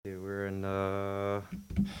Dude, we're in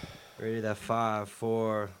ready that 5,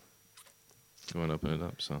 4. You want to open it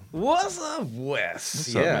up, so. What's up, Wes?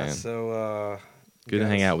 What's up, Yeah, man? so Good to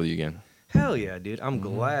hang out with you again. Hell yeah, dude. I'm Mhm.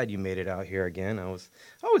 glad you made it out here again. I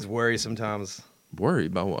always worry sometimes.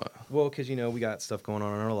 Worried about what? Well, because we got stuff going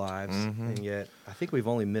on in our lives, Mhm. and yet I think we've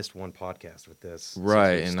only missed one podcast with this. since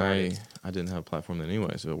Right, we've and started. I didn't have a platform then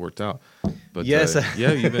anyway, so it worked out. But Yes.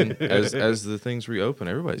 yeah, you've been as the things reopen,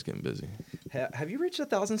 everybody's getting busy. Have you reached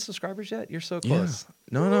 1,000 subscribers yet? You're so Yeah. close.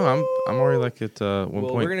 No, I'm already like at 1.2.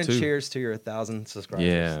 Well, we're gonna cheers to your 1,000 subscribers.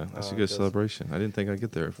 Yeah, that's a good 'cause, celebration. I didn't think I'd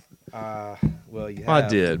get there. Well, you have. Well, I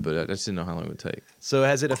did, but I just didn't know how long it would take. So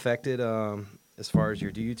has it affected as far as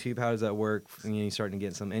your YouTube? How does that work? You starting to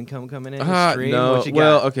get some income coming in? Your stream? No. What you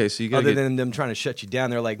Well, got? okay, so you got Other than them trying to shut you down,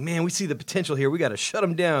 they're like, man, we see the potential here. We got to shut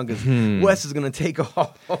them down because Wes is going to take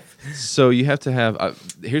off. So you have to have.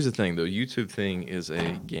 Here's the thing, though. YouTube thing is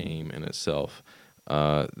a game in itself.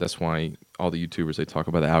 That's why all the YouTubers they talk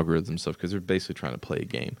about the algorithm stuff because they're basically trying to play a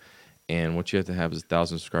game. And what you have to have is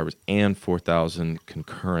 1,000 subscribers and 4,000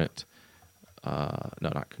 concurrent. No,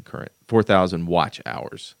 not concurrent. 4,000 watch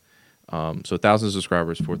hours. So 1,000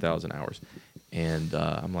 subscribers, 4,000 hours, and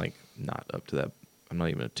I'm like not up to that. I'm not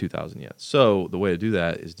even at 2,000 yet. So the way to do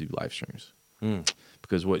that is do live streams.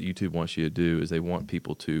 Because what YouTube wants you to do is they want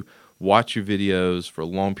people to watch your videos for a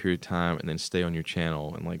long period of time and then stay on your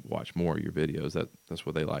channel and like watch more of your videos. That's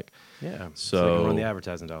what they like. Yeah. So they can run the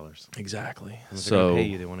advertising dollars. Exactly. And if they're So going to pay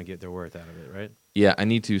you, they want to get their worth out of it, right? yeah, I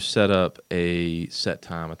need to set up a set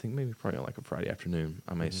time. I think maybe probably like a Friday afternoon.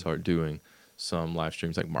 I may start doing some live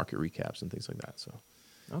streams like market recaps and things like that. So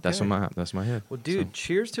Okay. that's my head. Well, dude, So,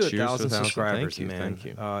 cheers to cheers to 1,000 1,000. subscribers, Thank you, man. thank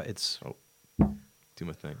you. It's do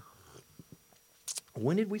my thing.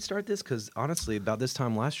 when did we start this? Because honestly, about this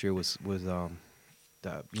time last year was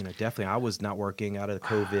definitely I was not working out of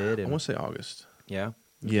COVID I and want to say August. yeah.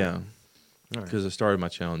 Yeah, All right. because I started my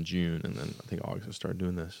channel in June, and then I think August I started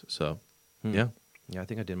doing this. So yeah, Yeah, I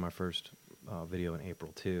think I did my first video in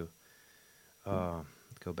April too.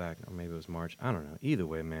 Go back, or maybe it was March. I don't know. Either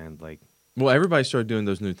way, man. Like, well, everybody started doing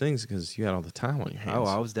those new things because you had all the time on your hands. oh,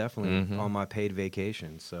 I was definitely Mhm. on my paid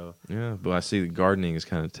vacation. So, Yeah, but I see the gardening is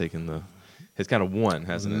kind of taking the. It's kind of won,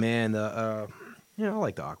 hasn't it? man, I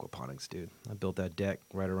like the aquaponics, dude. I built that deck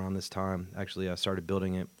right around this time. Actually, I started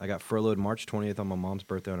building it. I got furloughed March 20th on my mom's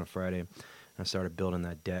birthday on a Friday. I started building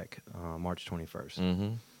that deck March 21st.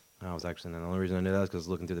 Mm-hmm. I was actually, and the only reason I knew that is because I was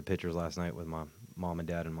looking through the pictures last night with my mom and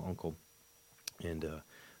dad and my uncle. And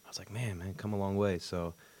I was like, man, come a long way.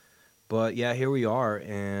 So, but yeah, here we are.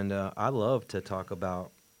 And I love to talk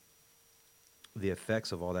about the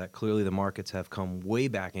effects of all that. Clearly, the markets have come way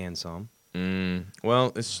back and some.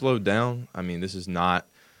 Well, it's slowed down. I mean, this is not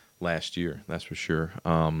last year, that's for sure.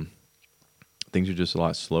 Things are just a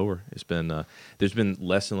lot slower. It's been there's been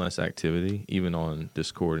less and less activity, even on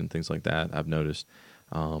Discord and things like that. I've noticed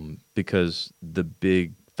because the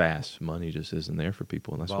big fast money just isn't there for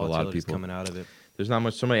people, and that's what a lot of Volatility's people. coming out of it. There's not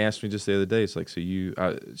much. Somebody asked me just the other day. It's like, so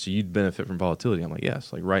you'd benefit from volatility? I'm like,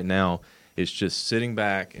 yes. Like right now, it's just sitting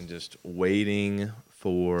back and just waiting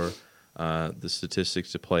for the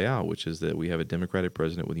statistics to play out, which is that we have a Democratic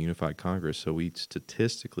president with a unified Congress. So we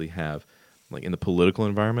statistically have, like in the political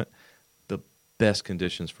environment, the best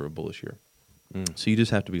conditions for a bullish year. So you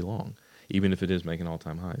just have to be long, even if it is making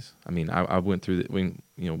all-time highs. I mean, I went through when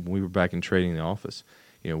we were back in trading in the office.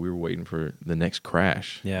 We were waiting for the next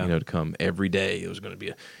crash, to come every day. It was going to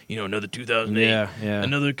be another 2008,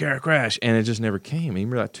 another crash, and it just never came.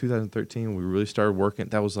 Remember that 2013 when we really started working?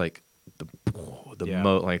 That was like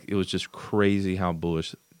like it was just crazy how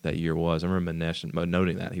bullish that year was. I remember Manesh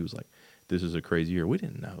noting that. He was like, "This is a crazy year." We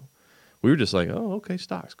didn't know. We were just like, "Oh, okay,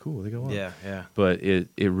 stocks, cool, they go up." Yeah. But it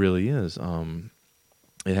really is.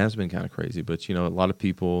 It has been kind of crazy. But a lot of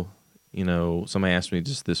people. Somebody asked me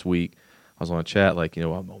just this week. I was on a chat like,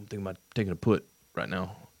 I'm thinking about taking a put right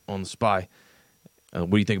now on the SPY. What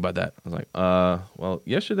do you think about that? I was like, well,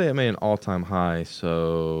 yesterday I made an all-time high,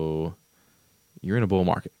 so you're in a bull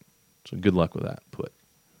market. So good luck with that put.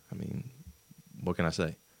 I mean, what can I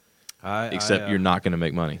say? Except you're not going to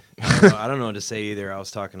make money. I don't know what to say either. I was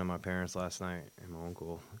talking to my parents last night and my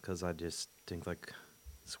uncle because I just think like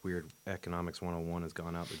this weird economics 101 has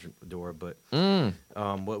gone out the door. But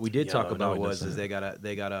what we did talk about was they got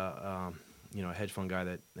a hedge fund guy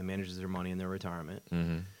that manages their money in their retirement.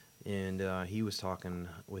 And he was talking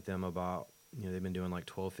with them about, they've been doing like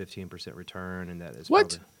 12-15% return, and that is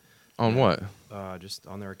what? On what? Just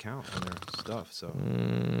on their account, on their stuff. So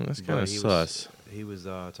that's kind of sus. He was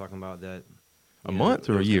talking about that A month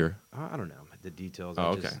or a year? I don't know the details.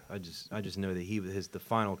 Oh, okay. I just know that the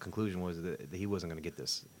final conclusion was that he wasn't going to get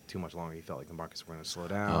this too much longer. He felt like the markets were going to slow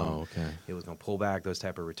down. Oh, okay. It was going to pull back. Those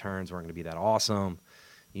type of returns weren't going to be that awesome.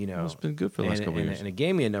 Well, it's been good for the last couple of years. And it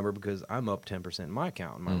gave me a number because I'm up 10% in my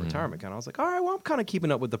account, in my retirement account. I was like, all right, well, I'm kind of keeping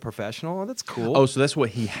up with the professional. That's cool. Oh, so that's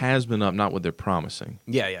what he has been up, not what they're promising.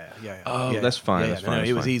 Yeah. Oh, that's fine. That's fine.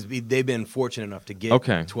 No, they've been fortunate enough to get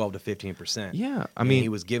 12 to 15%. Yeah, I mean, mean, he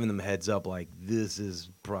was giving them a heads up like this is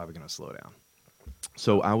probably going to slow down.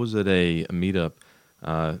 So I was at a meetup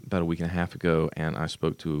about a week and a half ago, and I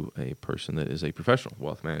spoke to a person that is a professional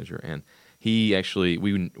wealth manager, and he actually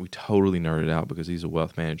we totally nerded out because he's a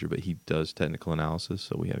wealth manager, but he does technical analysis,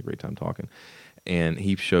 so we had a great time talking. And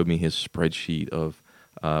he showed me his spreadsheet of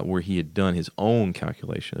where he had done his own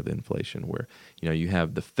calculation of inflation, where you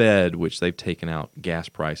have the Fed, which they've taken out gas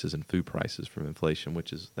prices and food prices from inflation,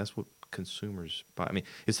 that's what consumers buy. I mean,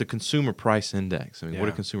 it's the consumer price index. I mean, what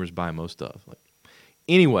do consumers buy most of?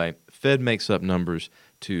 Anyway, Fed makes up numbers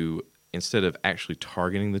to, instead of actually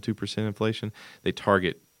targeting the 2% inflation, they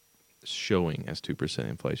target showing as 2%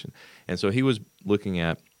 inflation. And so he was looking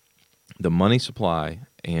at the money supply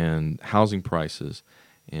and housing prices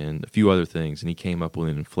and a few other things, and he came up with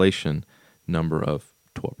an inflation number of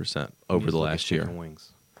 12% over the last year.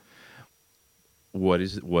 Wings.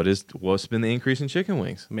 What's been the increase in chicken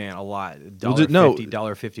wings? Man, a lot.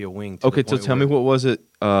 $1.50 a wing. Okay, so tell me, what was it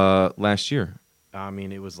last year? I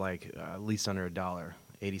mean, it was like at least under $1,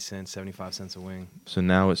 80 cents, 75 cents a wing. So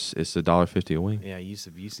now it's $1.50 a wing. Yeah, you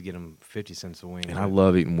used to get them 50 cents a wing. And I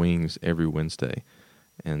love eating wings every Wednesday,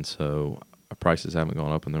 and so our prices haven't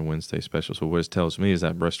gone up in their Wednesday special. So what it tells me is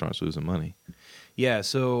that restaurants losing money. Yeah,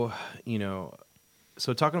 so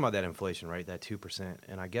so talking about that inflation, right? That 2%,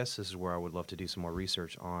 and I guess this is where I would love to do some more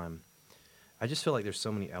research on. I just feel like there's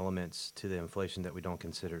so many elements to the inflation that we don't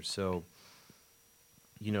consider. So.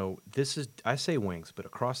 I say wings, but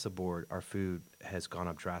across the board, our food has gone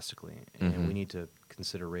up drastically, and we need to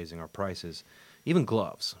consider raising our prices. Even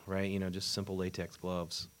gloves, right? Just simple latex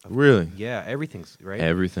gloves. Really? Yeah, everything's, right?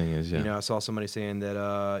 Everything is, yeah. I saw somebody saying that,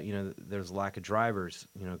 there's a lack of drivers,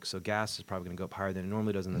 so gas is probably going to go up higher than it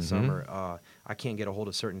normally does in the summer. I can't get a hold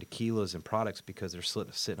of certain tequilas and products because they're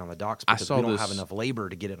sitting on the docks because we don't have enough labor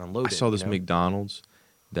to get it unloaded. I saw this McDonald's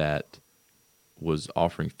that was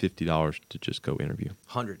offering $50 to just go interview.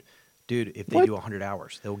 100. Dude, if they do 100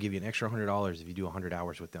 hours, they'll give you an extra $100 if you do 100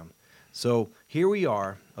 hours with them. So here we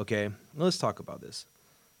are, okay? Let's talk about this.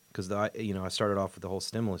 Because I started off with the whole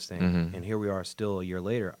stimulus thing, and here we are still a year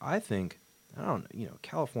later. I think,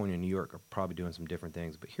 California and New York are probably doing some different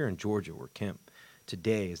things, but here in Georgia, where Kemp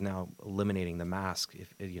today is now eliminating the mask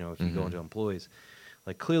if you go into employees,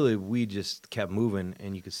 like clearly we just kept moving,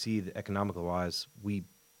 and you could see that economical-wise, we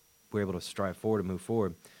were able to strive forward and move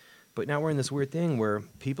forward. But now we're in this weird thing where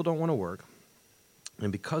people don't want to work,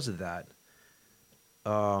 and because of that,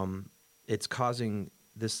 it's causing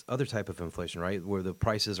this other type of inflation, right? Where the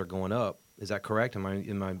prices are going up. Is that correct?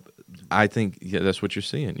 I think that's what you're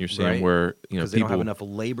seeing. You're seeing right? where because they don't have enough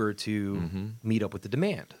labor to meet up with the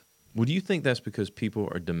demand. Well, do you think that's because people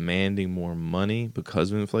are demanding more money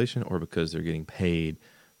because of inflation, or because they're getting paid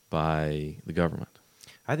by the government?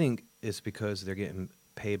 I think it's because they're getting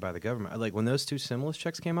paid by the government. Like when those 2 stimulus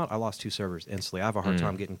checks came out, I lost 2 servers instantly. I have a hard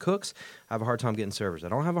time getting cooks. I have a hard time getting servers. I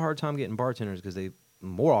don't have a hard time getting bartenders because they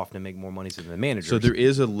more often make more money than the managers. So there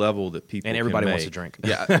is a level that people and everybody can wants make. to drink.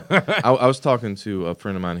 Yeah, I was talking to a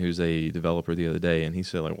friend of mine who's a developer the other day, and he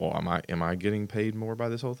said, like, "Well, am I getting paid more by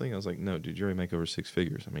this whole thing?" I was like, "No, dude, you already make over 6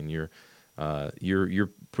 figures. I mean, you're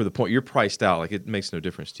for the point you're priced out. Like it makes no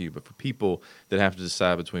difference to you. But for people that have to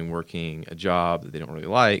decide between working a job that they don't really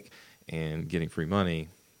like and getting free money,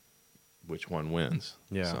 which one wins?"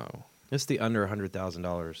 Yeah, so it's the under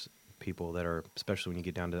 $100,000 people that are, especially when you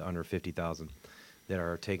get down to under 50,000, that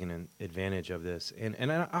are taking advantage of this.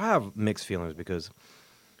 And I have mixed feelings because,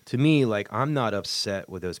 to me, like I'm not upset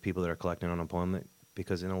with those people that are collecting unemployment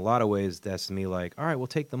because in a lot of ways that's to me like, all right, we'll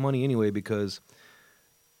take the money anyway because,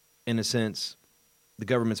 in a sense, the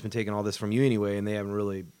government's been taking all this from you anyway, and they haven't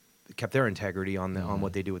really kept their integrity on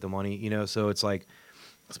what they do with the money. So it's like.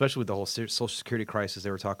 Especially with the whole Social Security crisis they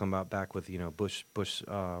were talking about back with Bush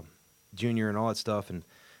Jr. and all that stuff, and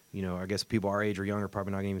I guess people our age or younger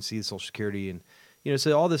probably not going to even see the Social Security, and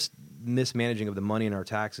so all this mismanaging of the money and our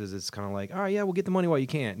taxes, it's kind of like, all right, yeah, we'll get the money while you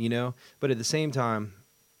can, but at the same time,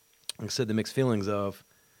 like I said, the mixed feelings of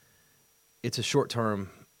it's a short-term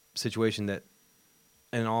situation that,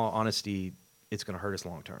 in all honesty, it's going to hurt us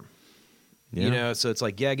long-term. Yeah. So it's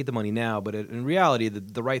like, yeah, get the money now, but in reality,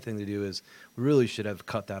 the right thing to do is we really should have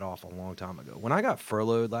cut that off a long time ago. When I got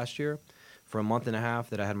furloughed last year for a month and a half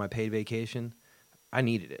that I had my paid vacation, I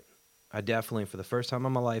needed it. I definitely, for the first time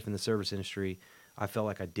in my life in the service industry, I felt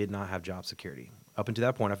like I did not have job security. Up until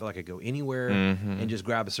that point, I felt like I could go anywhere and just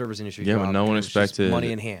grab a service industry job. When no one expected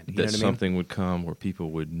money in hand. You know what I mean? Something would come where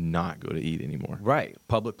people would not go to eat anymore. Right.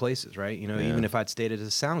 Public places, right? You know, even if I'd stayed as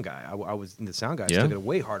a sound guy, the sound guys took it a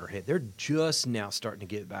way harder hit. They're just now starting to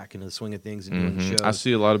get back into the swing of things and doing shows. I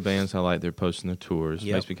see a lot of bands highlight they're posting their tours.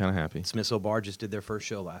 Makes me kind of happy. Smithsville Bar just did their first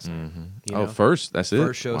show last night. You know? First? That's it?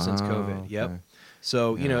 First show since COVID. Yep. Okay.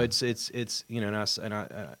 So, you know, it's you know,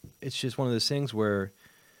 it's just one of those things where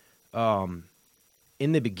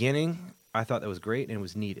in the beginning, I thought that was great and it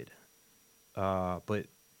was needed. But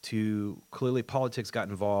clearly politics got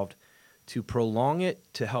involved to prolong it,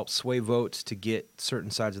 to help sway votes, to get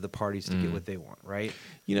certain sides of the parties to get what they want, right?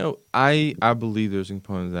 You know, I believe there's a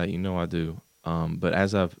component of that. You know I do. But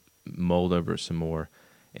as I've mulled over it some more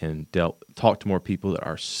and talked to more people that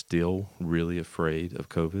are still really afraid of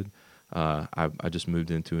COVID, I just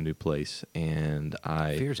moved into a new place, and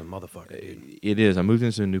fear's a motherfucker, dude. It is. I moved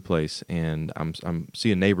into a new place, and I'm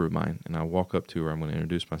seeing a neighbor of mine, and I walk up to her. I'm going to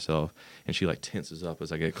introduce myself, and she like tenses up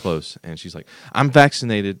as I get close, and she's like, "I'm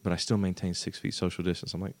vaccinated, but I still maintain 6 feet social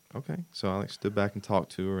distance." I'm like, "Okay." So I like stood back and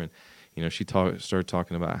talked to her, and you know, she started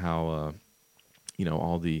talking about how you know,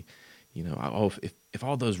 all the, you know, if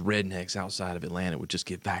all those rednecks outside of Atlanta would just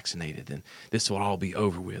get vaccinated, then this will all be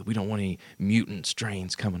over with. We don't want any mutant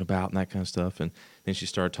strains coming about and that kind of stuff. And then she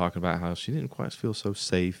started talking about how she didn't quite feel so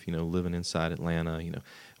safe, you know, living inside Atlanta. You know,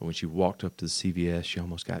 when she walked up to the CVS, she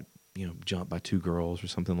almost got, you know, jumped by 2 girls or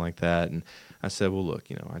something like that. And I said, well, look,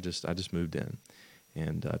 you know, I just moved in,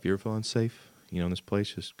 and if you're feeling safe, you know, in this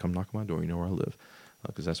place, just come knock on my door. You know where I live,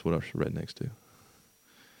 because that's what us rednecks do.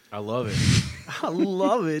 I love it. I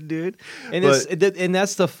love it, dude. And and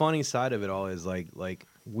that's the funny side of it all is like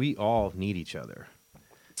we all need each other.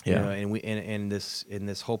 Yeah. You know, and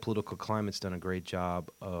this whole political climate's done a great job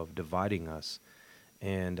of dividing us.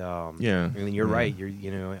 And I mean, you're right.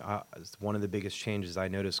 It's one of the biggest changes I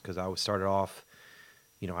noticed, because I started off,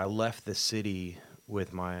 you know, I left the city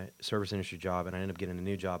with my service industry job, and I ended up getting a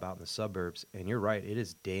new job out in the suburbs. And you're right, it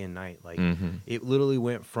is day and night. Like it literally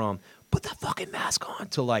went from put that fucking mask on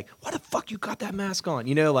to like, why the fuck you got that mask on?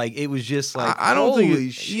 You know, like it was just like, I don't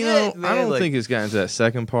think shit, you know, man. I don't think it's gotten to that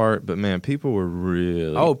second part, but man, people were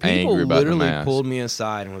really angry about the mask. Pulled me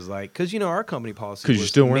aside and was like, because you know our company policy was you're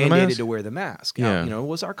still wearing the mandated mask? to wear the mask. Yeah, you know, it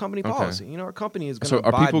was our company policy. You know, our company is going to.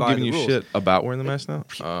 So are people giving you rules. shit about wearing the mask now?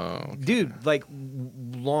 Okay. Dude, like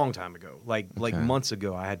long time ago, like months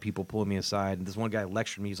ago, I had people pulling me aside, and this one guy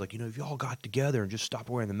lectured me. He's like, you know, if y'all got together and just stopped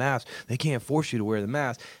wearing the mask, they can't force you to wear the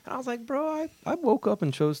mask. And I was like, bro, I woke up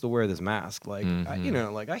and chose to wear this mask. Like, you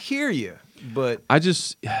know, like I hear you, but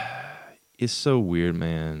it's so weird,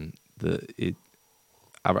 man.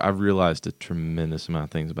 I've realized a tremendous amount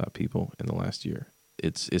of things about people in the last year.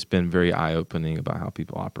 It's been very eye-opening about how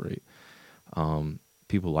people operate.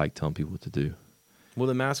 People like telling people what to do. Well,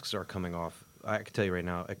 the masks are coming off. I can tell you right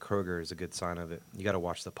now, at Kroger is a good sign of it. You got to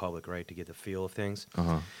watch the public, right, to get the feel of things.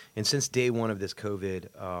 And since day one of this COVID,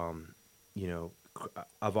 you know,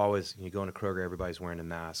 I've always, you go into Kroger, everybody's wearing a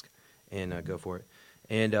mask, and go for it.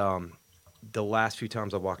 And the last few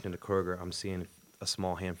times I've walked into Kroger, I'm seeing a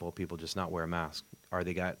small handful of people just not wear a mask. Are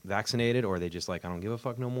they got vaccinated, or are they just like, I don't give a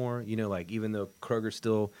fuck no more? You know, like even though Kroger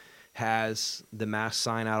still has the mask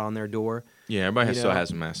sign out on their door. Yeah, everybody still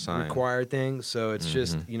has a mask sign. Required thing. So it's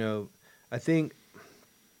just, you know, I think.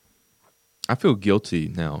 I feel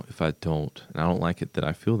guilty now if I don't, and I don't like it that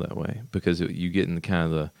I feel that way, because you get in the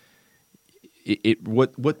kind of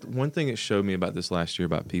what one thing it showed me about this last year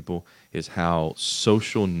about people is how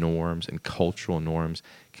social norms and cultural norms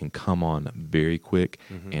can come on very quick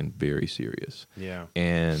and very serious. Yeah.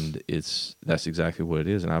 And that's exactly what it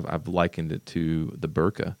is. And I've likened it to the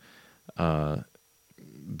burqa,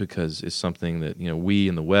 because it's something that, you know, we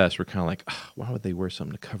in the West, we're kind of like, why would they wear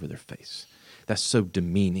something to cover their face? That's so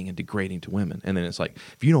demeaning and degrading to women. And then it's like,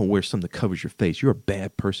 if you don't wear something that covers your face, you're a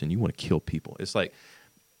bad person. You want to kill people. It's like,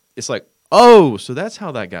 oh, so that's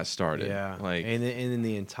how that got started. Yeah. Like, and then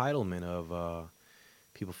the entitlement of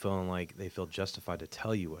people feeling like they feel justified to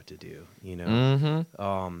tell you what to do. You know,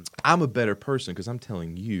 I'm a better person because I'm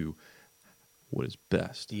telling you what is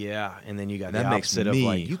best. Yeah, and then you got that the makes opposite of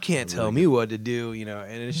like, you can't tell me what to do. You know,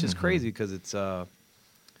 and it's just crazy because it's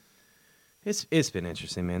been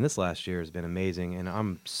interesting, man. This last year has been amazing, and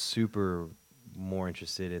I'm super more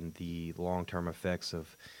interested in the long-term effects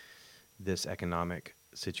of this economic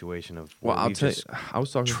situation of I'll tell you, I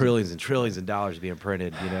was talking trillions and trillions of dollars being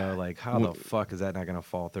printed. You know, like how the fuck is that not going to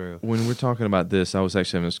fall through? When we're talking about this, I was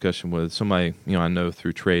actually having a discussion with somebody, you know, I know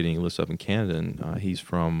through trading. He lives up in Canada, and he's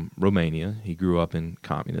from Romania. He grew up in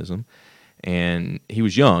communism, And he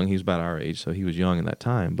was young. He was about our age, so he was young in that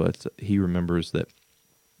time. But he remembers that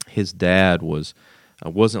his dad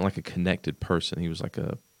wasn't like a connected person. He was like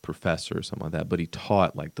a professor or something like that, but he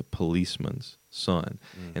taught like the policeman's son.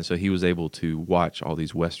 And so he was able to watch all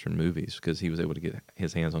these Western movies because he was able to get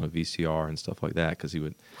his hands on a VCR and stuff like that because he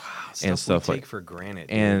would stuff we take for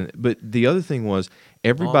granted. But the other thing was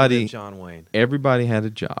John Wayne. Everybody had a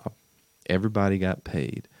job, everybody got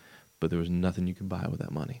paid, but there was nothing you could buy with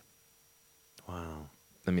that money. Wow.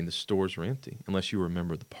 I mean, the stores were empty unless you were a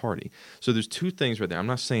member of the party. So there's two things right there. I'm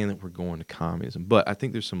not saying that we're going to communism, but I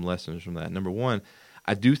think there's some lessons from that. Number one,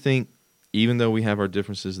 I do think even though we have our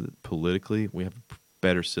differences politically, we have a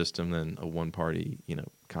better system than a one-party,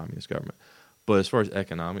 communist government. But as far as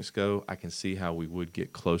economics go, I can see how we would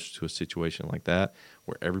get close to a situation like that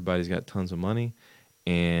where everybody's got tons of money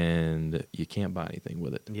and you can't buy anything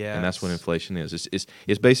with it. Yeah, and that's what inflation is.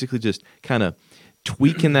 It's basically just kind of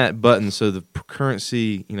tweaking that button so the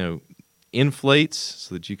currency, inflates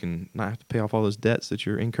so that you can not have to pay off all those debts that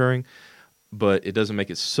you're incurring, but it doesn't make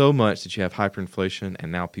it so much that you have hyperinflation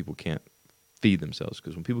and now people can't feed themselves.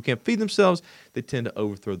 Because when people can't feed themselves, they tend to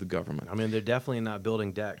overthrow the government. I mean, they're definitely not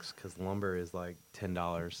building decks because lumber is like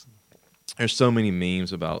 $10. There's so many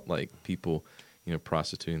memes about like people,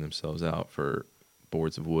 prostituting themselves out for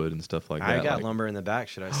boards of wood and stuff like that. I got lumber in the back.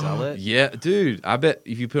 Should I sell it? Yeah, dude. I bet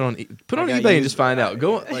if you put on eBay and just find out.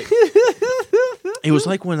 Go on, like. It was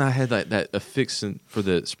like when I had that affix for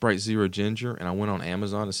the Sprite Zero Ginger, and I went on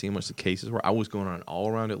Amazon to see how much the cases were. I was going on all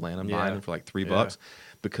around Atlanta buying them for like $3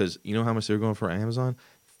 because you know how much they were going for Amazon?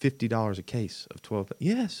 $50 a case of 12.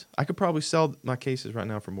 Yes, I could probably sell my cases right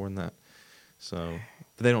now for more than that. So,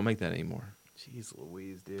 but they don't make that anymore. Jeez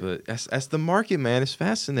Louise, dude. But that's the market, man. It's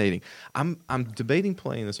fascinating. I'm debating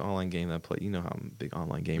playing this online game that I play. You know how I'm a big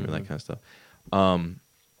online gamer and that kind of stuff.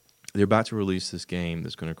 They're about to release this game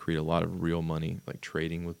that's going to create a lot of real money, like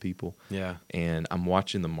trading with people. Yeah. And I'm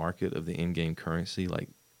watching the market of the in-game currency. Like,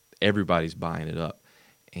 everybody's buying it up.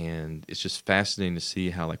 And it's just fascinating to see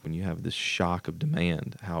how, like, when you have this shock of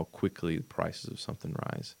demand, how quickly the prices of something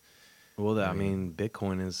rise. Well, I mean,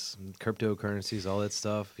 Bitcoin is cryptocurrencies, all that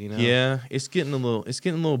stuff, Yeah, it's getting a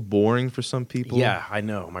little boring for some people. Yeah, I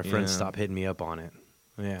know. My friends stopped hitting me up on it.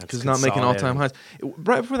 Yeah, because it's not making all-time highs.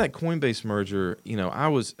 Right before that Coinbase merger,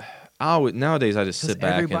 I would nowadays I just sit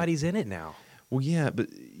back. Everybody's in it now. Well, yeah, but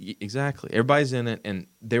exactly, everybody's in it, and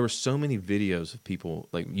there were so many videos of people,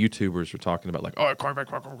 like YouTubers, were talking about like, oh,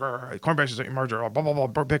 Coinbase is a merger, blah blah blah,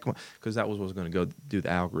 Bitcoin, because that was what was going to go do the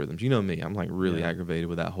algorithms. You know me, I'm like really aggravated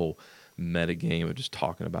with that whole meta game of just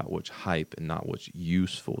talking about what's hype and not what's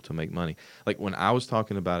useful to make money. Like when I was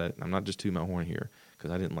talking about it, I'm not just tooting my horn here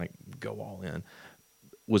because I didn't like go all in.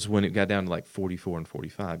 Was when it got down to like 44 and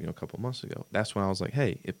 45, a couple of months ago. That's when I was like,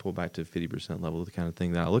 hey, it pulled back to 50% level, the kind of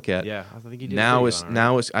thing that I look at. Yeah, I think you did.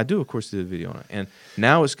 I do, of course, did a video on it, and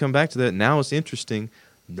now it's come back to that. Now it's interesting.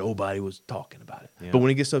 Nobody was talking about it, but when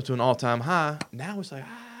it gets up to an all-time high, now it's like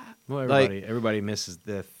Well, everybody misses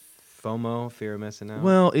the FOMO, fear of missing out.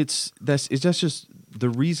 Well, that's just the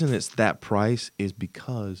reason it's that price is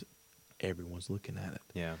because everyone's looking at it.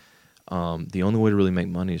 Yeah. The only way to really make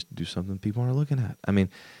money is to do something people aren't looking at. I mean,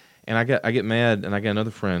 and I get mad, and I got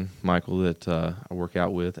another friend, Michael, that I work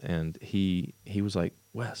out with, and he was like,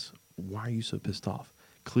 Wes, why are you so pissed off?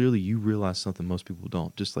 Clearly you realize something most people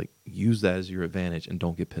don't. Just like use that as your advantage and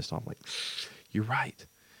don't get pissed off. I'm like, you're right.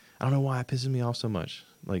 I don't know why it pisses me off so much.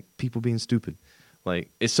 Like people being stupid.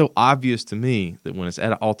 Like it's so obvious to me that when it's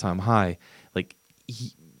at an all-time high, like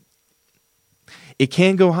it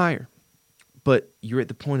can go higher. But you're at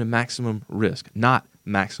the point of maximum risk, not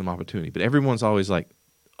maximum opportunity. But everyone's always like,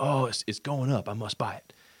 "Oh, it's going up. I must buy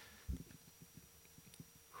it."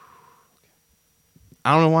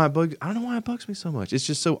 I don't know why it bugs me so much. It's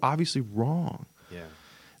just so obviously wrong. Yeah.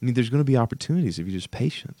 I mean, there's going to be opportunities if you're just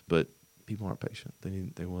patient, but people aren't patient.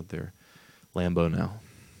 They want their Lambo now.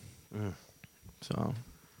 So,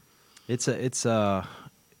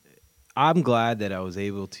 I'm glad that I was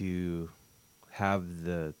able to have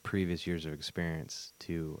the previous years of experience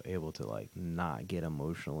to able to like not get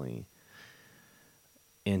emotionally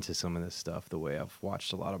into some of this stuff the way I've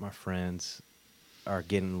watched a lot of my friends are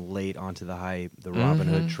getting late onto the hype, the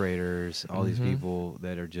Robinhood traders, all these people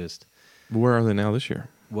that are just... Where are they now this year?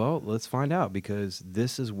 Well, let's find out because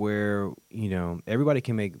this is where, everybody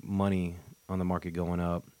can make money on the market going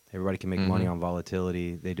up. Everybody can make money on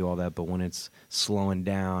volatility. They do all that, but when it's slowing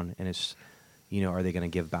down and it's, are they going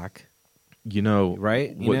to give back?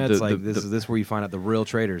 Right? This is where you find out the real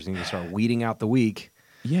traders and you can start weeding out the weak.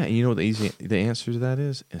 Yeah, and you know what the answer to that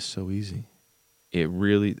is? It's so easy. It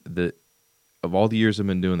really of all the years I've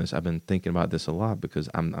been doing this, I've been thinking about this a lot because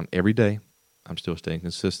I'm every day I'm still staying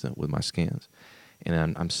consistent with my scans,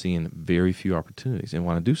 and I'm seeing very few opportunities. And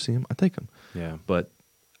when I do see them, I take them. Yeah. But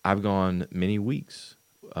I've gone many weeks,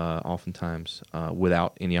 oftentimes,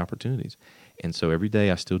 without any opportunities. And so every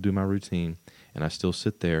day I still do my routine, and I still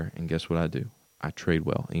sit there, and guess what I do? I trade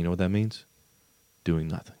well. And you know what that means? Doing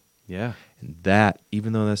nothing. Yeah. And that,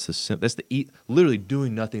 even though literally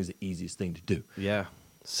doing nothing is the easiest thing to do. Yeah.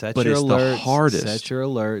 Set But your it's alerts. the hardest. Set your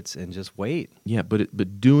alerts and just wait. Yeah,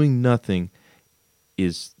 but doing nothing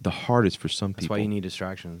is the hardest for some people. That's why you need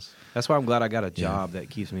distractions. That's why I'm glad I got a job that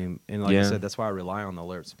keeps me. And like I said, that's why I rely on the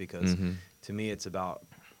alerts, because to me it's about,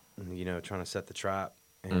 trying to set the trap.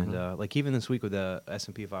 And like even this week with the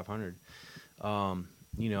S&P 500, I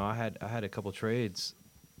had a couple trades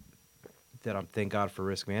that I'm thank God for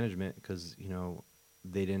risk management, because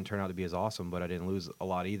they didn't turn out to be as awesome, but I didn't lose a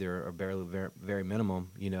lot either, or barely, very, very minimum.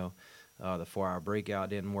 The 4-hour breakout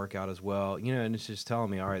didn't work out as well, and it's just telling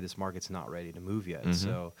me, all right, this market's not ready to move yet.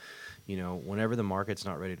 So, whenever the market's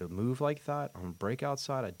not ready to move like that on the breakout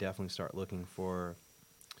side, I definitely start looking for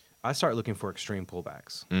extreme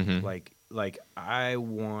pullbacks.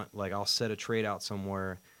 I'll set a trade out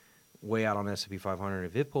somewhere way out on S&P 500.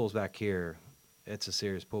 If it pulls back here, it's a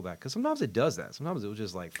serious pullback, because sometimes it does that. Sometimes it will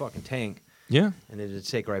just like fucking tank. Yeah. And then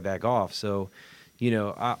just take right back off. So,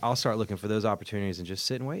 I'll start looking for those opportunities and just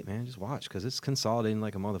sit and wait, man. Just watch, because it's consolidating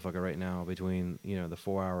like a motherfucker right now between, the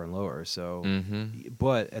 4-hour and lower. So,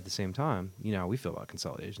 but at the same time, we feel about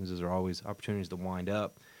consolidations. Those are always opportunities to wind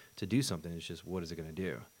up to do something. It's just, what is it going to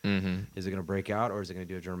do? Is it going to break out, or is it going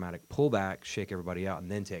to do a dramatic pullback, shake everybody out,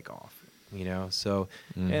 and then take off? So,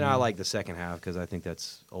 and I like the second half, because I think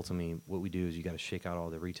that's ultimately what we do is you got to shake out all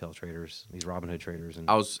the retail traders, these Robinhood traders. And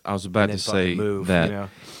I was about to say move, that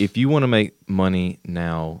if you want to make money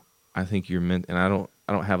now, I think you're meant, and I don't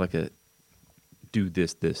have like a do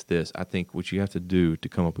this. I think what you have to do to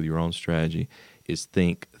come up with your own strategy is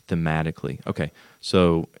think thematically. Okay,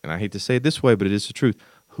 so, and I hate to say it this way, but it is the truth.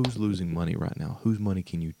 Who's losing money right now? Whose money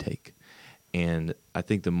can you take? And I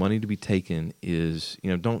think the money to be taken is,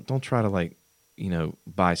 don't try to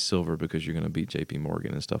buy silver because you're going to beat JP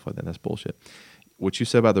Morgan and stuff like that. That's bullshit. What you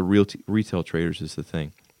said about the retail traders is the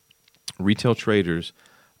thing. Retail traders,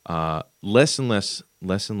 less and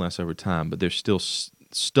less over time, but they're still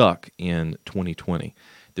stuck in 2020.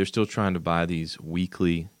 They're still trying to buy these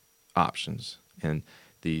weekly options and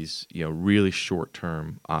these really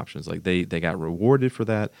short-term options. Like they got rewarded for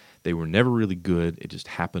that. They were never really good. It just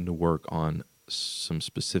happened to work on some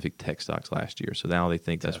specific tech stocks last year. So now they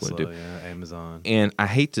think that's Tesla, what it do. Yeah, Amazon. And I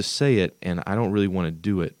hate to say it, and I don't really want to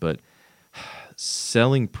do it, but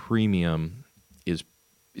selling premium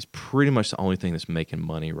is pretty much the only thing that's making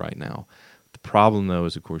money right now. The problem, though,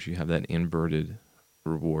 is, of course, you have that inverted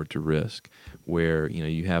reward to risk, where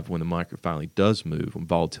you have, when the market finally does move, when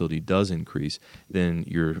volatility does increase, then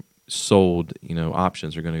your sold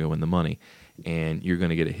options are going to go in the money, and you're going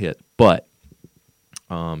to get a hit. But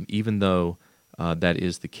even though that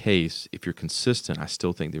is the case, if you're consistent, I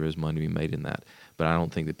still think there is money to be made in that. But I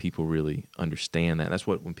don't think that people really understand that. That's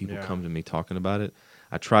what, when people come to me talking about it,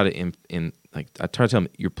 I try to I try to tell them,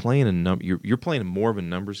 you're playing more of a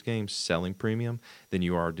numbers game selling premium than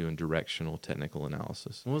you are doing directional technical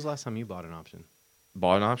analysis. When was the last time you bought an option?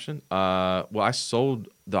 Bought an option? Well, I sold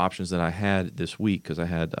the options that I had this week, because I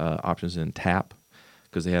had options in TAP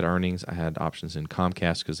because they had earnings. I had options in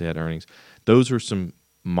Comcast because they had earnings. Those are some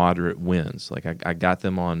moderate wins. Like I got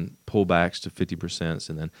them on pullbacks to 50%,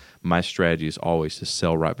 and then my strategy is always to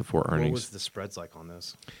sell right before earnings. What was the spreads like on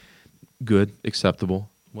those? Good, acceptable.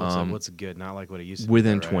 What's good? Not like what it used to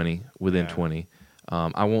within be. 20. Within 20.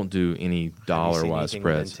 I won't do any dollar-wise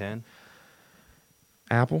spreads. 10?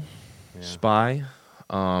 Apple, SPY,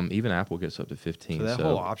 even Apple gets up to 15. So that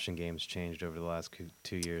whole option game's changed over the last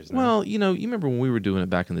 2 years now. Well, you remember when we were doing it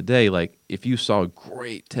back in the day, like if you saw a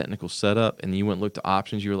great technical setup and you went and looked at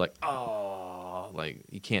options, you were like, oh, like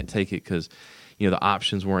you can't take it because, the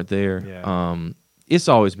options weren't there. Yeah. It's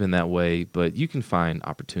always been that way, but you can find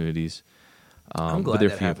opportunities. I'm glad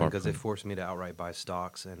that happened, because it forced me to outright buy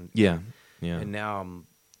stocks. And And now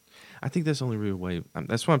I think that's the only real way.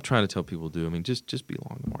 That's what I'm trying to tell people to do. I mean, just be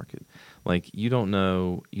long the market. Like you don't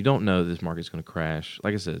know this market's going to crash.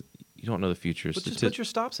 Like I said, you don't know the future. But just put your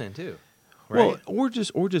stops in too. Right? Well, or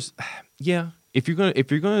just If you're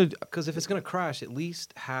gonna, because if it's going to crash, at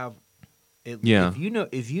least have. If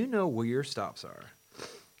you know where your stops are,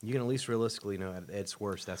 You can at least realistically know at its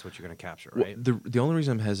worst that's what you're going to capture, right? Well, the only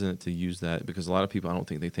reason I'm hesitant to use that because a lot of people I don't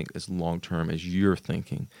think they think as long term as you're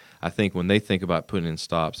thinking. I think when they think about putting in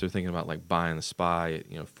stops, they're thinking about like buying the SPY at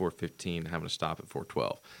 415, having to stop at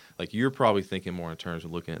 412. Like you're probably thinking more in terms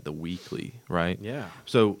of looking at the weekly, right? Yeah.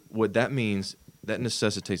 So what that means that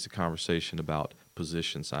necessitates a conversation about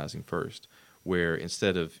position sizing first, where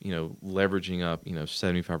instead of leveraging up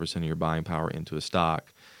 75% of your buying power into a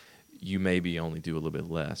stock, you maybe only do a little bit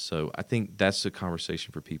less. So I think that's a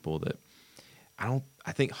conversation for people that I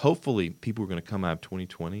think hopefully people are going to come out of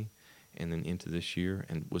 2020 and then into this year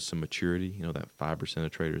and with some maturity, that 5% of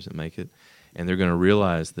traders that make it, and they're going to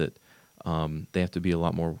realize that they have to be a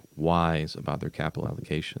lot more wise about their capital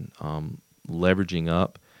allocation. Leveraging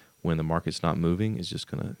up when the market's not moving is just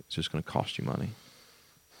going to cost you money.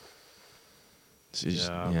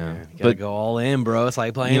 Man. You gotta go all in, bro. It's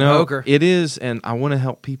like playing poker. It is, and I want to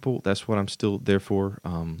help people. That's what I'm still there for.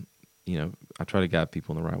 I try to guide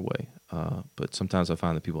people in the right way. But sometimes I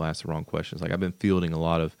find that people ask the wrong questions. Like I've been fielding a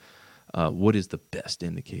lot of, what is the best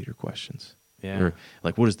indicator questions? Yeah. Or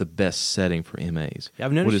like, what is the best setting for MAs? Yeah,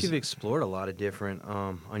 I've noticed you've explored a lot of different,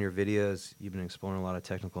 on your videos, you've been exploring a lot of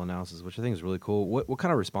technical analysis, which I think is really cool. What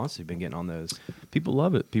kind of response have you been getting on those? People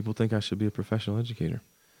love it. People think I should be a professional educator.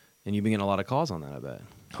 And you've been getting a lot of calls on that, I bet.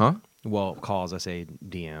 Huh? Well, calls, I say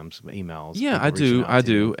DMs, emails. Yeah, I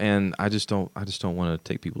do, and I just don't want to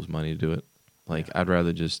take people's money to do it. Like I'd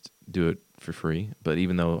rather just do it for free. But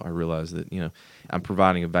even though I realize that I'm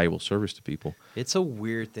providing a valuable service to people, it's a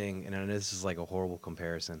weird thing, and I know this is like a horrible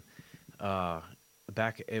comparison.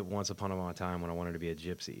 Back at once upon a time when I wanted to be a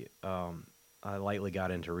gypsy, I lightly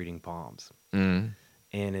got into reading palms, and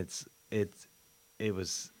it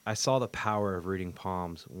was I saw the power of reading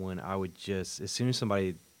palms when I would just, as soon as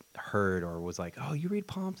somebody heard or was like, "Oh, you read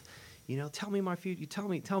palms? Tell me my future. Tell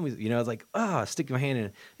me. I was like, stick my hand in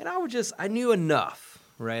it. And I knew enough,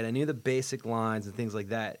 right? I knew the basic lines and things like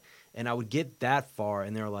that. And I would get that far,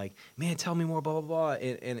 and they were like, "Man, tell me more, blah, blah, blah."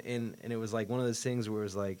 And it was like one of those things where it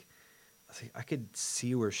was like, I could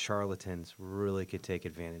see where charlatans really could take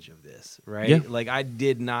advantage of this, right? Yeah. Like I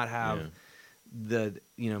did not have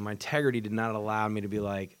my integrity did not allow me to be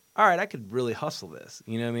like, all right, I could really hustle this.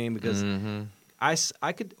 You know what I mean? Because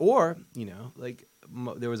I could, or,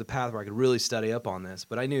 there was a path where I could really study up on this,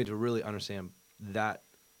 but I knew to really understand that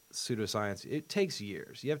pseudoscience, it takes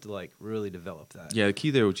years. You have to really develop that. Yeah, the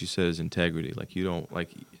key there, what you said, is integrity. Like you don't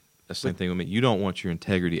that's the same thing with me. You don't want your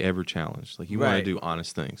integrity ever challenged. Like you want to do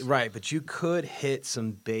honest things. Right, but you could hit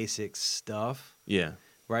some basic stuff. Yeah.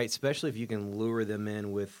 Right, especially if you can lure them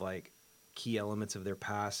in with key elements of their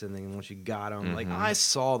past, and then once you got them, I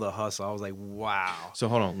saw the hustle. I was like, wow. So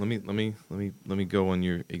hold on, let me go on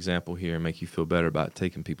your example here and make you feel better about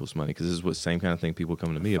taking people's money, because this is what same kind of thing people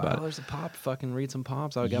come to me about. $5 a pop, fucking read some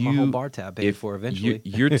pops. I would get my whole bar tab paid for eventually.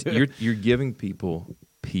 You're giving people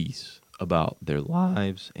peace about their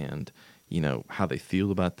lives and how they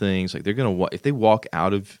feel about things. Like they're gonna if they walk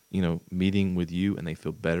out of meeting with you and they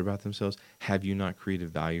feel better about themselves, have you not created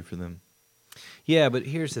value for them? Yeah, but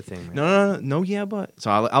here's the thing, man. No, yeah, but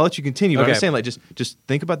so I'll let you continue. But I'm saying, just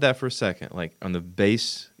think about that for a second. Like on the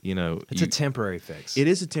base, it's a temporary fix. It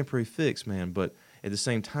is a temporary fix, man. But at the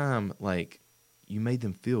same time, you made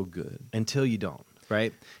them feel good until you don't,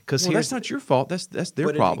 right? Because that's not your fault. That's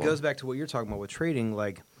their problem. It goes back to what you're talking about with trading,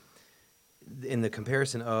 in the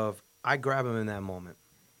comparison of I grab them in that moment,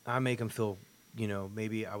 I make them feel,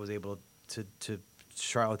 maybe I was able to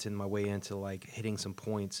charlatan my way into hitting some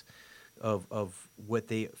points of what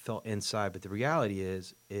they felt inside. But the reality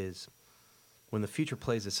is when the future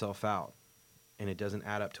plays itself out and it doesn't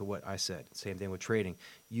add up to what I said, same thing with trading,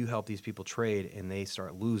 you help these people trade and they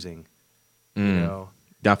start losing,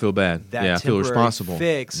 I feel bad. That I feel responsible.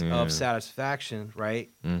 Fix of satisfaction, right?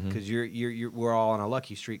 Because we're all on a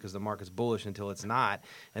lucky streak because the market's bullish until it's not,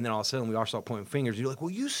 and then all of a sudden we all start pointing fingers. You're like,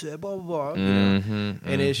 "Well, you said blah blah blah,"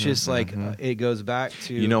 and it's just it goes back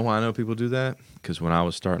to. You know why I know people do that? Because when I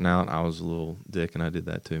was starting out, I was a little dick, and I did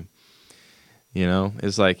that too.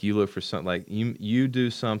 It's like you look for something, you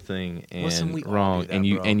do something wrong, and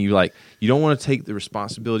you don't want to take the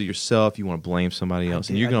responsibility yourself. You want to blame somebody else,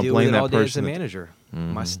 and you're going to blame that person. As a manager,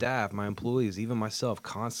 my staff, my employees, even myself,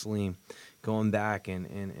 constantly going back and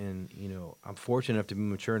I'm fortunate enough to be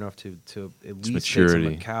mature enough to at least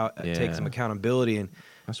take some accountability, and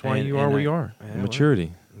that's why you are where you are.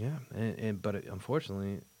 Maturity. Yeah, but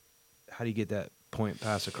unfortunately, how do you get that point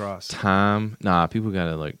pass across? Time. Nah, people got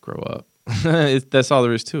to grow up. That's all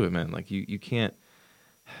there is to it, man. You can't.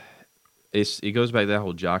 It goes back to that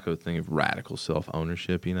whole Jocko thing of radical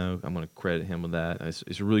self-ownership. I'm going to credit him with that.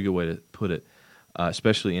 It's a really good way to put it.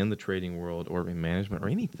 especially in the trading world or in management or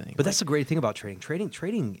anything. But that's the great thing about trading.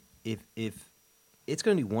 Trading, if it's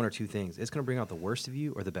going to do one or two things, it's going to bring out the worst of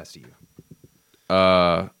you or the best of you.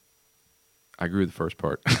 I agree with the first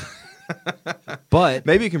part. But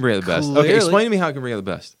maybe it can bring out the best. Clearly, okay, explain to me how it can bring out the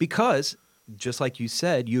best. Because, just like you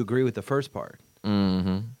said, you agree with the first part.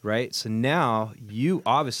 Mm-hmm. Right? So now you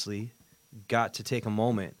obviously got to take a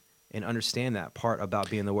moment and understand that part about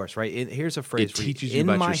being the worst, right? Here's a phrase It for teaches you. you In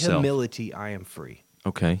about my yourself. humility, I am free.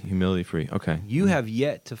 Okay, humility free. Okay. You have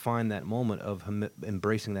yet to find that moment of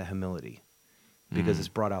embracing that humility because it's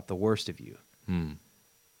brought out the worst of you. Mm.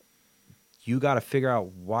 You got to figure out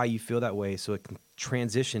why you feel that way so it can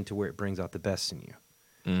transition to where it brings out the best in you.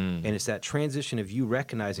 Mm. And it's that transition of you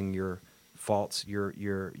recognizing your faults,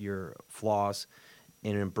 your flaws,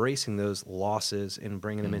 and embracing those losses and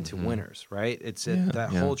bringing them into winners, right? It's that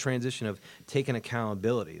whole transition of taking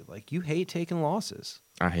accountability. Like, you hate taking losses.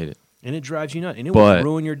 I hate it. And it drives you nuts. And it will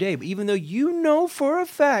ruin your day. But even though you know for a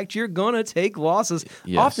fact you're going to take losses,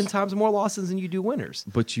 oftentimes more losses than you do winners.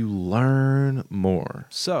 But you learn more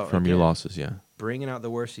from your losses, Bringing out the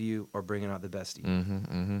worst of you or bringing out the best of you. Mm-hmm,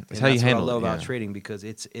 mm-hmm. That's how you handle what I love about trading, because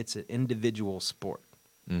it's an individual sport.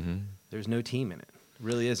 Mm-hmm. There's no team in it. It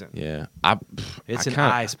really isn't. Yeah. It's an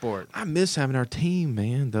I sport. I miss having our team,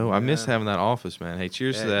 man, though. Yeah. I miss having that office, man. Hey,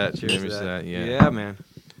 cheers to that. Cheers to that. Yeah, man.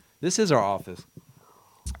 This is our office.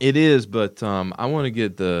 It is, but I want to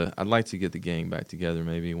get I'd like to get the gang back together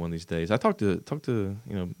maybe one of these days. I talked to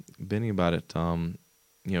Benny about it. Kind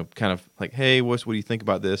of like, hey, what do you think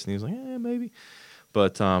about this? And he was like, yeah, maybe.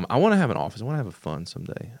 But I want to have an office. I want to have a fun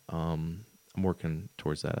someday. I'm working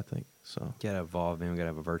towards that, I think. So you gotta evolve, man. We gotta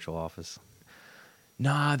have a virtual office.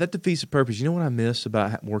 Nah, that defeats the purpose. You know what I miss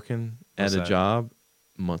about working at a job?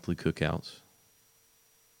 Monthly cookouts.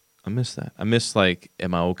 I miss that. I miss, like, at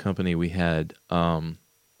my old company, we had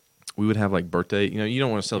we would have, like, birthday. You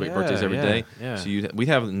don't want to celebrate birthdays every day. Yeah. So we'd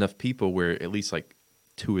have enough people where at least, like,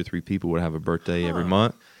 2 or 3 people would have a birthday every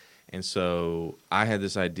month. And so I had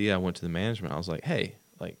this idea. I went to the management. I was like, hey,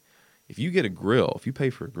 like, if you get a grill, if you pay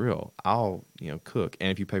for a grill, I'll, cook. And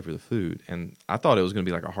if you pay for the food. And I thought it was going to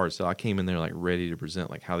be like a hard sell. I came in there, like, ready to present,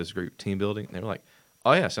 like, how this is great team building. And they were like,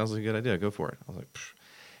 oh, yeah, sounds like a good idea. Go for it. I was like, psh.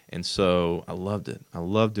 And so I loved it. I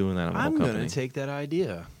love doing that at my whole company. I'm going to take that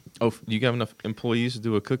idea. Oh, you have enough employees to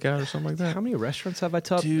do a cookout or something like that? How many restaurants have I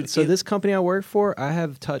touched? Dude, so this company I work for, I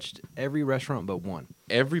have touched every restaurant but one.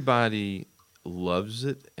 Everybody loves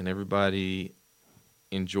it and everybody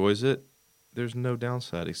enjoys it. There's no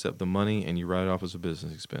downside except the money, and you write it off as a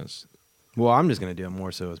business expense. Well, I'm just going to do it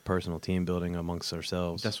more so as personal team building amongst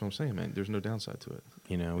ourselves. That's what I'm saying, man. There's no downside to it.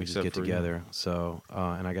 We just get together. So,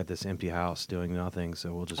 and I got this empty house doing nothing,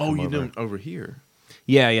 so we'll just come over. Doing over here?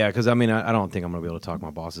 Yeah, because, I don't think I'm going to be able to talk my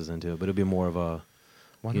bosses into it, but it'll be more of a,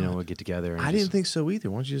 we'll get together. And I didn't think so either.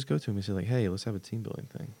 Why don't you just go to him and say, like, hey, let's have a team building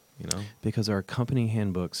thing, Because our company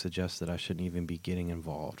handbook suggests that I shouldn't even be getting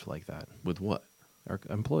involved like that. With what? Our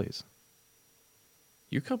employees.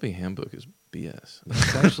 Your company handbook is BS.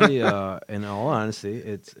 It's actually, in all honesty,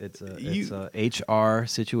 it's a HR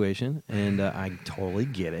situation, and I totally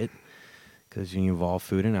get it because you involve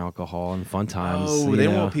food and alcohol and fun times. Oh, they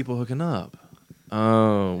want people hooking up.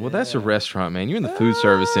 Oh, well, that's a restaurant, man. You're in the food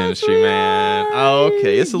service industry, man. Oh,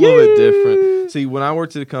 okay. It's a little bit different. See, when I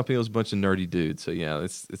worked at a company, it was a bunch of nerdy dudes. So, yeah,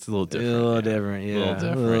 it's a little different. A little different.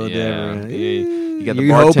 Yeah. You got the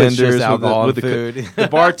bartenders with the food. The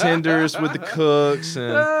bartenders with the cooks.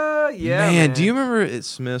 And, man, do you remember at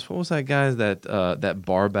Smith's, what was that guy, that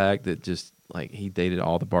bar back that just, like, he dated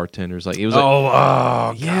all the bartenders? Like, it was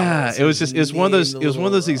yeah. It was one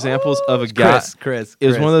of those examples of a guy. Chris. It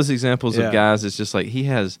was one of those examples of guys. It's just like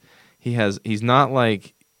he's not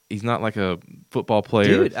like a football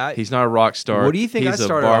player. Dude, he's not a rock star. What do you think I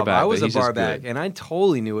started off? I was a bar bar back, and I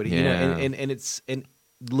totally knew it. And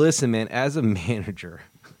listen, man, as a manager,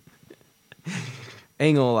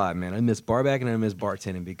 ain't gonna lie, man, I miss bar back and I miss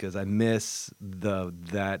bartending because I miss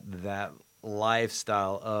that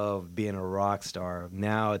lifestyle of being a rock star.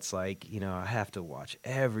 Now it's like, I have to watch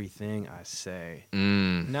everything I say,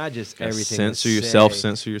 not just everything. Censor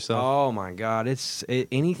yourself. Oh my God,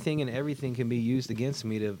 anything and everything can be used against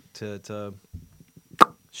me to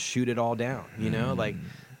shoot it all down. Like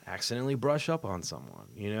accidentally brush up on someone.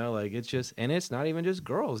 Like it's just, and it's not even just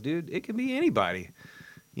girls, dude. It can be anybody.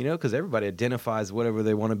 Because everybody identifies whatever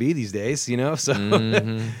they want to be these days. So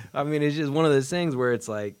I mean, it's just one of those things where it's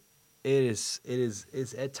like, it's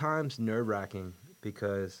at times nerve-wracking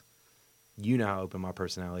because you know how open my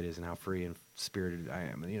personality is and how free and spirited I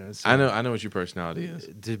am. You know, so I know what your personality is.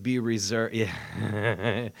 to be reserved.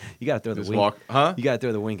 Yeah, you got to throw the Just wink. walk, huh? You got to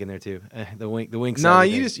throw the wink in there too. The wink. No,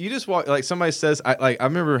 you just walk like somebody says. I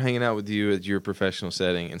remember hanging out with you at your professional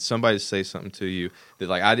setting, and somebody say something to you that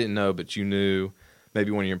like I didn't know, but you knew. Maybe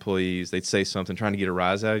one of your employees, they'd say something trying to get a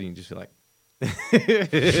rise out of you, and you just feel like.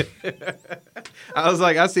 I was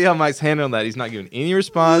like, I see how Mike's handling that. He's not giving any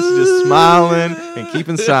response, just smiling and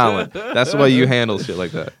keeping silent. That's the way you handle shit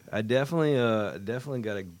like that. I definitely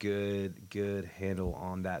got a good handle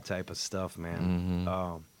on that type of stuff, man.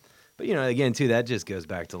 Mm-hmm. But you know, again, too, that just goes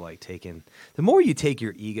back to like the more you take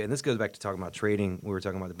your ego, and this goes back to talking about trading. We were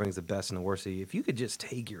talking about that brings the best and the worst of you. If you could just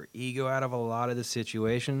take your ego out of a lot of the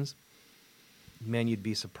situations. Man, you'd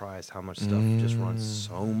be surprised how much stuff just runs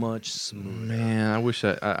so much smoother. Man, I wish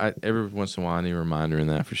I every once in a while I need a reminder in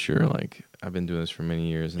that for sure. Like I've been doing this for many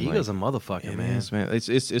years. And Ego's like, a motherfucker, man. Is, man.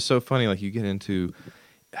 It's so funny. Like you get into.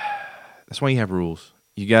 That's why you have rules.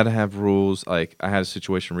 You got to have rules. Like I had a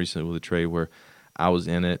situation recently with a trade where I was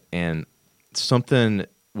in it and something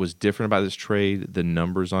was different about this trade. The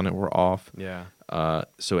numbers on it were off. Yeah.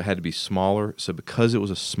 So it had to be smaller. So because it was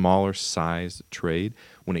a smaller sized trade,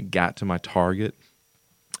 when it got to my target,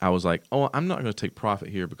 I was like, oh, I'm not going to take profit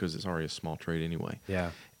here because it's already a small trade anyway.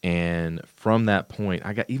 Yeah. And from that point,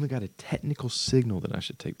 I even got a technical signal that I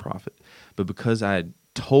should take profit. But because I had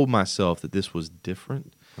told myself that this was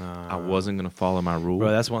different, I wasn't going to follow my rule.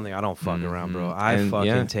 Bro, that's one thing I don't fuck around, bro. I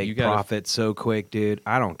take profit so quick, dude.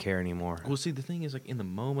 I don't care anymore. Well, see, the thing is, like in the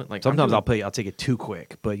moment, like sometimes I'll take it too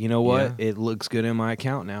quick, but you know what? Yeah. It looks good in my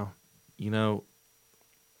account now. You know,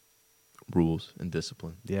 rules and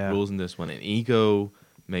discipline. Yeah, rules and discipline, and ego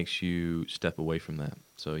makes you step away from that.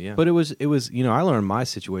 So yeah. But it was you know, I learned my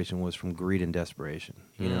situation was from greed and desperation.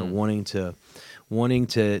 You know, wanting to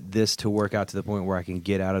this to work out to the point where I can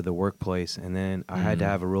get out of the workplace, and then I had to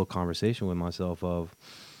have a real conversation with myself of,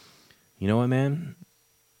 you know what, man?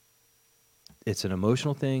 It's an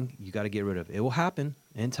emotional thing. You got to get rid of. It will happen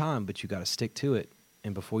in time, but you got to stick to it.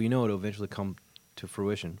 And before you know it, it'll eventually come to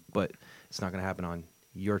fruition. But it's not going to happen on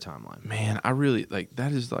your timeline. Man, I really like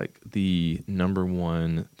that is like the number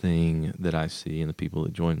one thing that I see in the people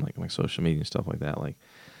that join like my social media and stuff like that. Like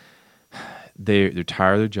they're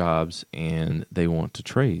tired of their jobs and they want to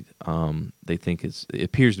trade. They think it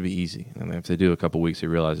appears to be easy, and if they do a couple weeks, they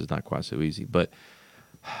realize it's not quite so easy. But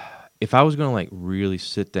if I was going to like really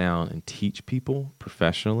sit down and teach people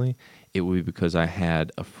professionally, it would be because I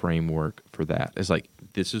had a framework for that. It's like,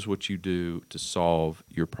 this is what you do to solve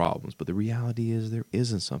your problems. But the reality is there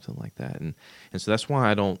isn't something like that. And so that's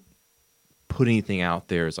why I don't put anything out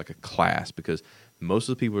there as like a class, because most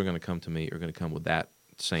of the people who are going to come to me are going to come with that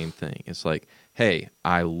same thing. It's like, hey,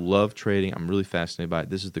 I love trading. I'm really fascinated by it.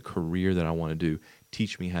 This is the career that I want to do.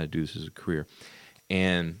 Teach me how to do this as a career.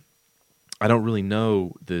 And I don't really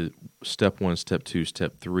know the step 1, step 2,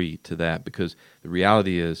 step 3 to that, because the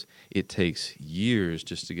reality is it takes years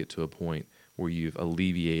just to get to a point where you've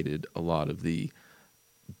alleviated a lot of the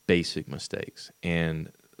basic mistakes.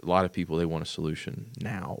 And a lot of people, they want a solution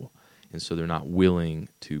now. And so they're not willing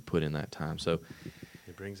to put in that time. So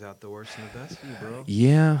it brings out the worst and the best of you, bro.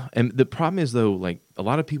 Yeah. And the problem is, though, like a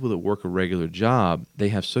lot of people that work a regular job, they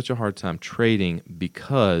have such a hard time trading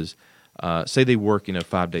because say they work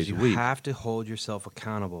 5 days a week. You have to hold yourself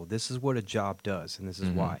accountable. This is what a job does, and this is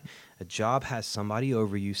why. A job has somebody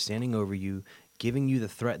over you, standing over you, giving you the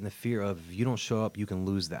threat and the fear of, if you don't show up, you can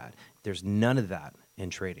lose that. There's none of that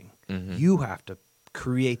in trading. You have to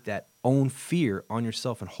create that own fear on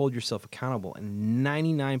yourself and hold yourself accountable. And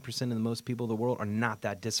 99% of the most people in the world are not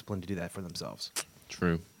that disciplined to do that for themselves.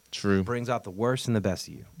 True. It brings out the worst and the best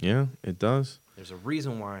of you. Yeah, it does. There's a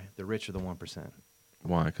reason why the rich are the 1%.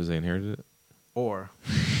 Why? Because they inherited it? Or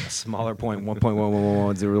a smaller point,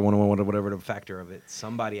 1.1111011, whatever the factor of it.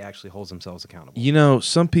 Somebody actually holds themselves accountable. You know,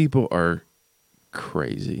 some people are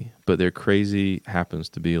crazy, but their crazy happens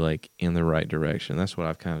to be like in the right direction. That's what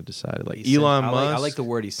I've kind of decided. Like Elon Musk, I like the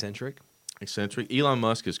word eccentric. Eccentric. Elon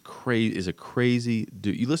Musk is crazy. Is a crazy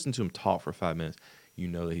dude. You listen to him talk for 5 minutes, you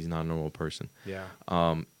know that he's not a normal person. Yeah.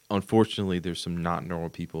 Unfortunately, there's some not normal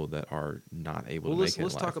people that are not able to make it in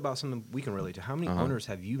life. Let's talk about something we can relate to. How many owners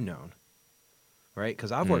have you known? Right?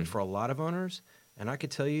 Because I've worked for a lot of owners, and I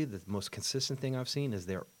could tell you the most consistent thing I've seen is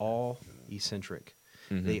they're all eccentric.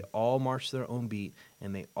 They all march their own beat,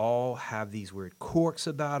 and they all have these weird quirks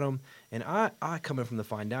about them. And I coming from the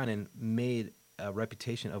fine dining, made a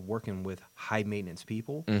reputation of working with high maintenance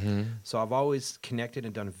people. Mm-hmm. So I've always connected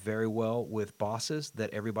and done very well with bosses that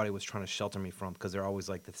everybody was trying to shelter me from, because they're always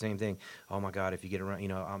like the same thing. Oh my God, if you get around,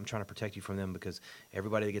 I'm trying to protect you from them, because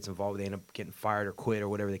everybody that gets involved, they end up getting fired or quit or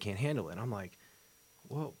whatever. They can't handle it. And I'm like,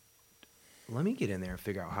 well, let me get in there and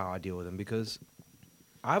figure out how I deal with them, because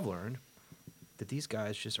I've learned that these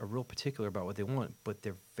guys just are real particular about what they want, but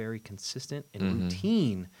they're very consistent and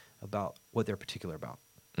routine about what they're particular about.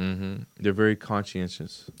 Mm-hmm. They're very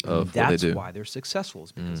conscientious of what they do. That's why they're successful,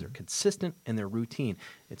 is because they're consistent and they're routine.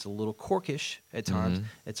 It's a little corkish at times.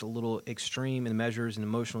 It's a little extreme in measures and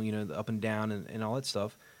emotional, the up and down and all that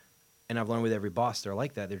stuff. And I've learned with every boss, they're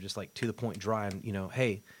like that. They're just like to the point, dry, and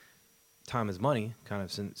hey, time is money kind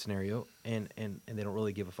of scenario, and they don't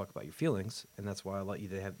really give a fuck about your feelings. And that's why I let you.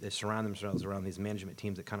 They surround themselves around these management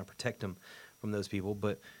teams that kind of protect them from those people.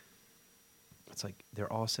 But it's like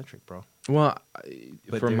they're all eccentric, bro. Well,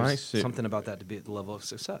 but for there's something about that to be at the level of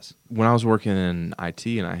success. When I was working in IT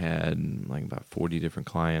and I had like about 40 different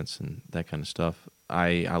clients and that kind of stuff,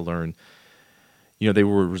 I learned, they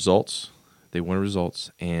were results. They wanted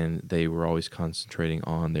results, and they were always concentrating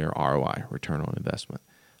on their ROI, return on investment.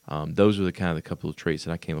 Those were the couple of traits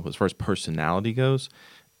that I came up with. As far as personality goes,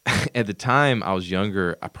 at the time I was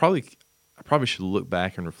younger, I probably should look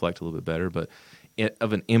back and reflect a little bit better, but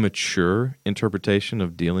of an immature interpretation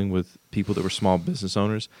of dealing with people that were small business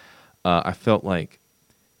owners, I felt like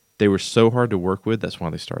they were so hard to work with. That's why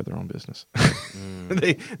they started their own business.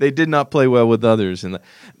 They did not play well with others, and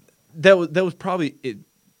that was probably, it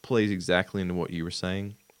plays exactly into what you were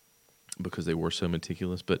saying, because they were so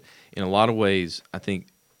meticulous. But in a lot of ways, I think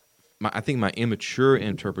my immature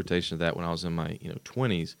interpretation of that when I was in my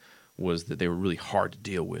 20s was that they were really hard to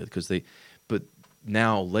deal with, but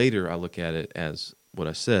now later I look at it as what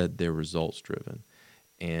I said, they're results driven,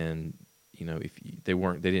 and if they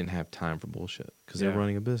didn't have time for bullshit, because they're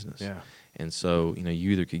running a business. Yeah. And so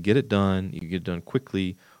you either could get it done, you get it done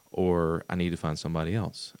quickly, or I need to find somebody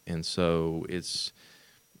else. And so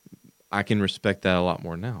I can respect that a lot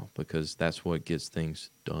more now, because that's what gets things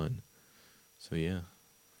done. So yeah.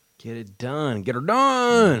 Get it done. Get her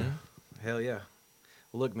done. Hell yeah.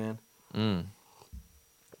 Well, look, man.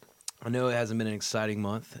 I know it hasn't been an exciting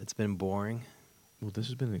month. It's been boring. Well, this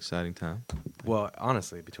has been an exciting time. Well,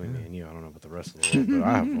 honestly, between me and you, I don't know about the rest of the world, but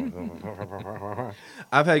I have.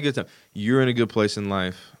 I've had a good time. You're in a good place in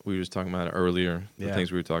life. We were just talking about it earlier, the Yeah.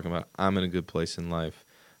 things we were talking about. I'm in a good place in life.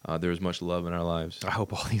 There's much love in our lives. I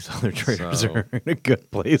hope all these other traders are in a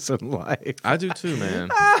good place in life. I do too, man.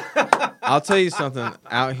 I'll tell you something.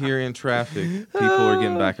 Out here in traffic, people are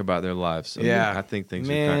getting back about their lives. So Yeah. I think things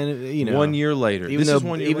Man, are 1 year later. Even though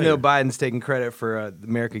Biden's taking credit for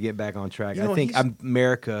America get back on track, I think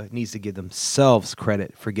America needs to give themselves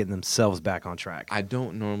credit for getting themselves back on track. I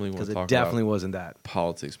don't normally want to talk because it definitely about wasn't that.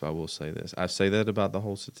 politics, but I will say this. I say that about the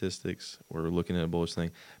whole statistics. We're looking at a bullish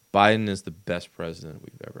thing. Biden is the best president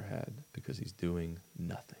we've ever had, because he's doing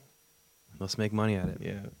nothing. Let's make money at it.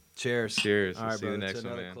 Yeah. Cheers. Cheers. All right, See you brother. next To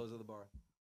one, another man. Close of the bar.